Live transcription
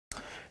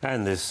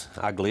And this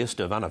ugliest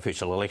of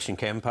unofficial election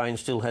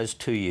campaigns still has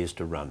 2 years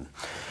to run.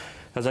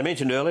 As I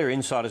mentioned earlier,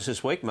 Insiders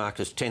this week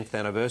marked its 10th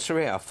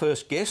anniversary. Our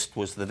first guest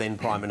was the then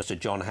Prime Minister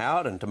John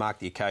Howard, and to mark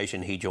the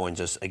occasion he joins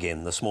us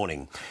again this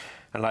morning.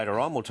 And later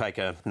on we'll take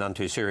a none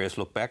too serious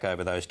look back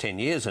over those 10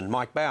 years, and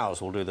Mike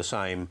Bowers will do the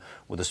same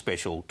with a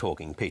special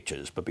Talking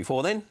Pictures. But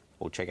before then,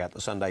 we'll check out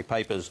the Sunday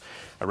papers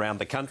around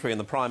the country, and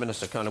the Prime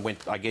Minister kind of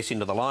went, I guess,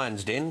 into the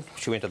lion's den.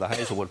 She went to the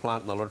Hazelwood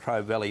plant in the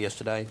Latrobe Valley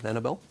yesterday,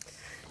 Annabelle.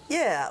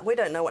 Yeah, we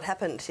don't know what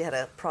happened. She had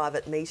a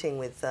private meeting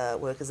with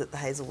workers at the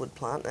Hazelwood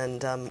plant,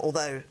 and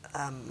although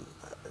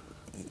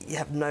you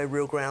have no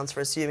real grounds for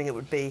assuming it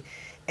would be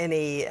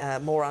any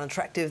more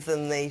unattractive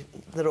than the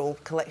little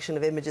collection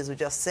of images we've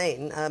just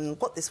seen,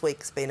 what this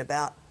week's been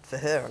about for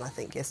her, and I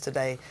think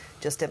yesterday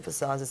just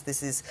emphasises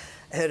this is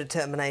her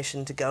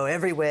determination to go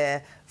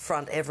everywhere,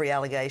 front every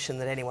allegation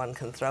that anyone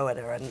can throw at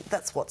her, and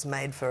that's what's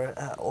made for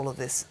all of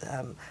this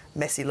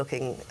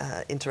messy-looking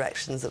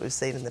interactions that we've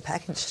seen in the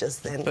package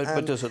just then.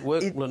 But does it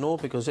work, Lenore?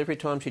 Because every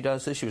time she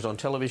does this, she was on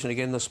television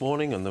again this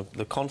morning, and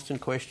the constant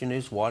question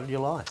is, why did you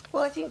lie?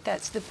 Well, I think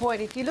that's the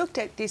point. If you looked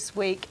at this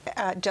week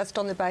just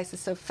on the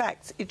basis of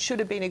facts, it should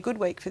have been a good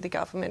week for the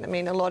government. I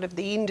mean, a lot of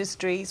the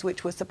industries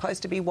which were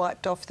supposed to be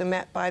wiped off the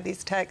map by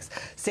this tax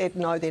said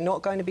no, they're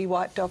not going to be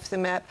wiped off the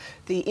map.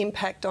 The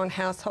impact on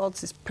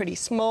households is pretty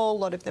small. A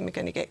lot of them are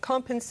going to get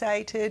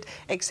compensated,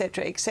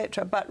 etc.,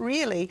 etc. But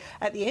really,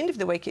 at the end of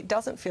the week, it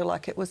doesn't feel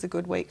like it was a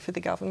good week for the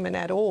government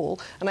at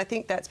all. And I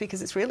think that's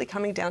because it's really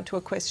coming down to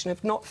a question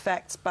of not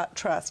facts but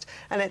trust.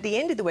 And at the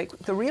end of the week,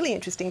 the really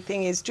interesting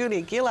thing is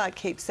Julia Gillard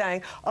keeps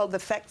saying, oh, the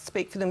facts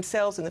speak for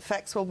themselves and the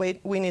facts will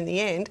win in the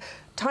end.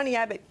 Tony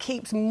Abbott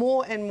keeps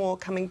more and more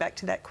coming back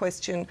to that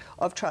question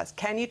of trust.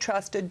 Can you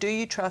trust her? Do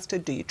you trust her?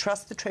 Do you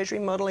trust the Treasury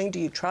modelling? Do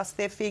you trust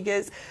their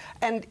figures?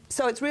 And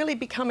so it's really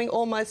becoming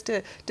almost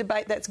a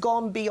debate that's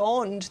gone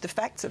beyond the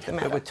facts of the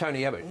matter. But with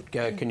Tony Abbott,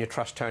 can you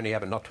trust Tony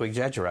Abbott not to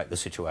exaggerate the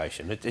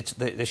situation?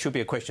 There should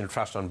be a question of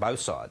trust on both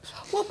sides.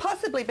 Well,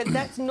 possibly, but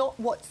that's not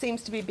what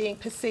seems to be being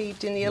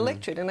perceived in the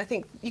electorate. And I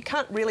think you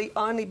can't really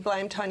only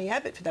blame Tony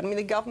Abbott for that. I mean,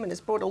 the government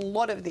has brought a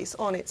lot of this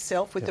on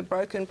itself with the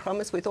broken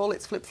promise, with all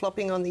its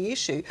flip-flopping on the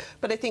issue.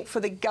 But I think for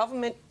the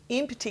government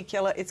in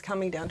particular, it's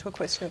coming down to a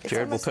question of...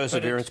 Gerard, will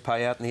perseverance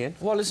pay out in the end?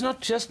 Well, it's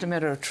not just a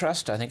matter of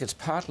trust. I think it's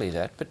partly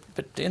that.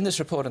 But in this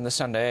report in the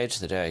Sunday Age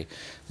today,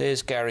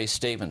 there's Gary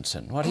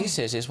Stevenson. What he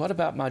says is, what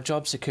about my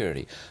job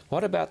security?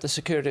 What about the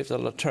security of the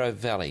Latrobe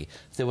Valley?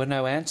 There were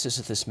no answers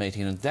at this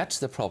meeting, and that's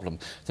the problem.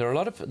 There are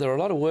a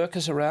lot of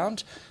workers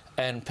around,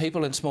 and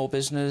people in small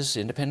business,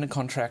 independent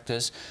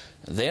contractors,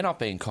 they're not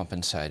being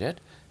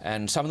compensated.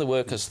 And some of the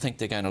workers think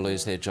they're going to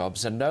lose their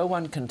jobs, and no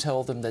one can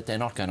tell them that they're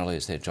not going to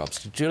lose their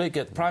jobs.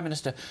 The Prime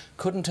Minister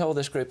couldn't tell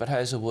this group at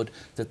Hazelwood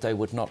that they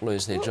would not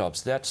lose their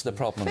jobs. That's the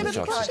problem with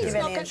job security. Give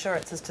any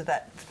assurances to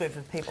that group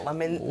of people. I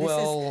mean,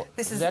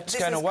 that's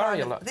going to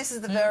worry a lot. This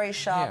is the very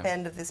sharp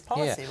end of this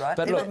policy, right?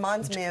 But it look,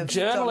 reminds me of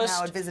John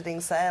Howard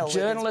visiting Sale.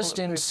 Journalists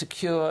in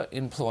secure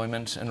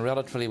employment and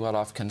relatively well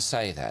off can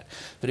say that.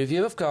 But if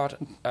you've got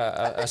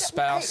a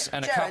spouse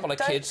and a couple of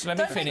kids, let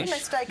me finish.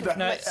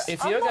 No,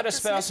 if you've got a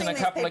spouse and a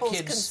couple of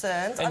kids,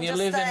 concerns. And you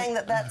live in...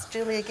 that's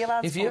Julia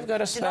Gillard's If you've got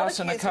a spouse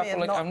and a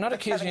couple of... I'm not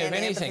accusing you of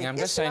anything. I'm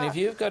just saying if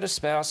you've got a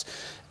spouse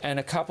and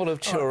a couple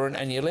of children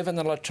and you live in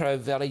the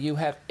Latrobe Valley, you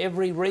have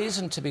every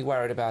reason to be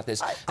worried about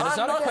this. And it's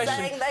not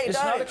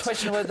a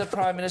question of whether the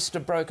Prime Minister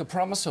broke a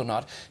promise or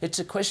not. It's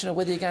a question of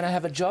whether you're going to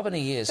have a job in a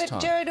year's time.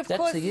 But, Gerard, of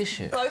course, the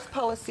issue. Both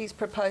policies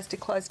proposed to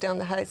close down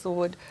the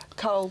Hazelwood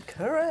coal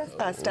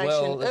station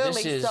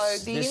early, so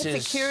the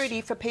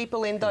insecurity for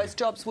people in those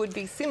jobs would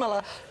be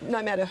similar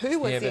no matter who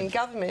was in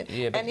government.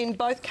 And in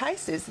both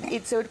cases,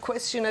 it's a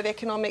question of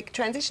economic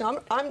transition.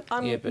 I'm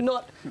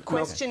not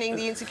questioning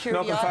the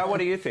insecurity. What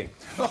do you think?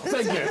 Oh,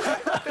 thank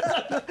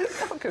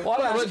you.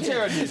 Well,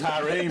 Gerard and his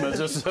harem are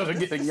just sort of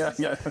getting...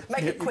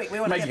 Make it quick, we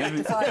want to get back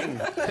to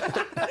fighting.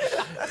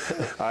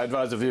 I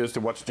advise the viewers to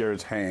watch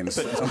Gerard's hands.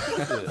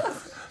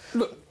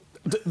 Look,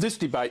 this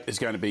debate is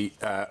going to be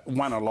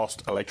won or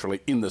lost electorally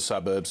in the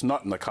suburbs,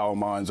 not in the coal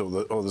mines or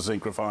the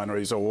zinc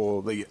refineries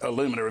or the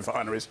alumina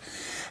refineries.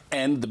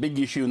 And the big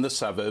issue in the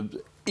suburbs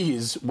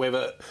is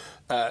whether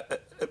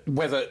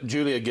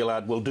Julia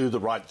Gillard will do the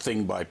right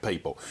thing by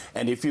people.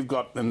 And if you've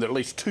got, and at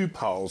least two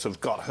polls have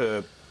got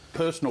her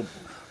personal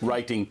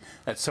rating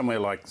at somewhere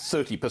like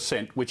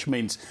 30%, which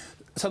means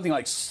something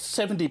like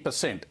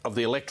 70% of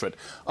the electorate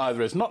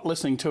either is not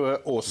listening to her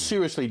or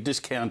seriously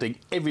discounting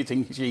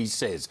everything she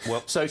says.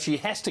 Well, so she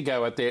has to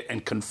go out there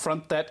and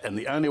confront that, and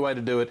the only way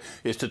to do it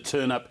is to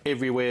turn up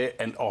everywhere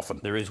and often.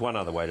 There is one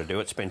other way to do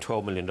it. Spend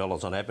 $12 million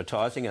on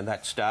advertising, and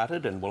that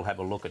started, and we'll have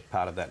a look at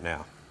part of that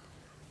now.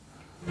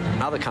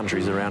 Other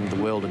countries around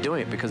the world are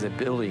doing it because they're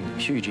building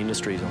huge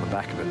industries on the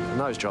back of it, and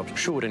those jobs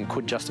should and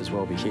could just as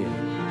well be here.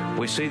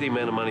 We see the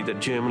amount of money that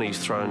Germany's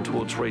thrown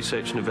towards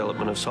research and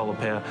development of solar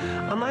power,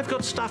 and they've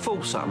got stuff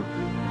all, son.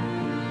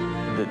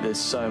 There's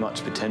so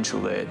much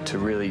potential there to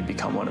really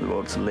become one of the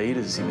world's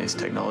leaders in this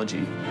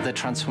technology. The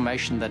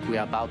transformation that we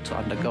are about to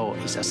undergo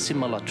is a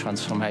similar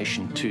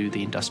transformation to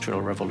the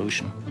Industrial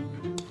Revolution.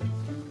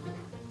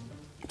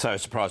 So,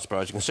 surprise,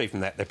 surprise, you can see from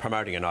that they're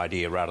promoting an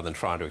idea rather than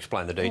trying to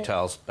explain the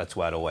details. That's the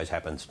way it always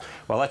happens.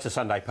 Well, that's the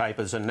Sunday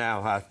papers, and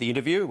now the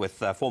interview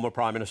with former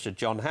Prime Minister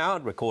John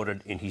Howard,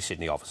 recorded in his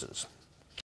Sydney offices.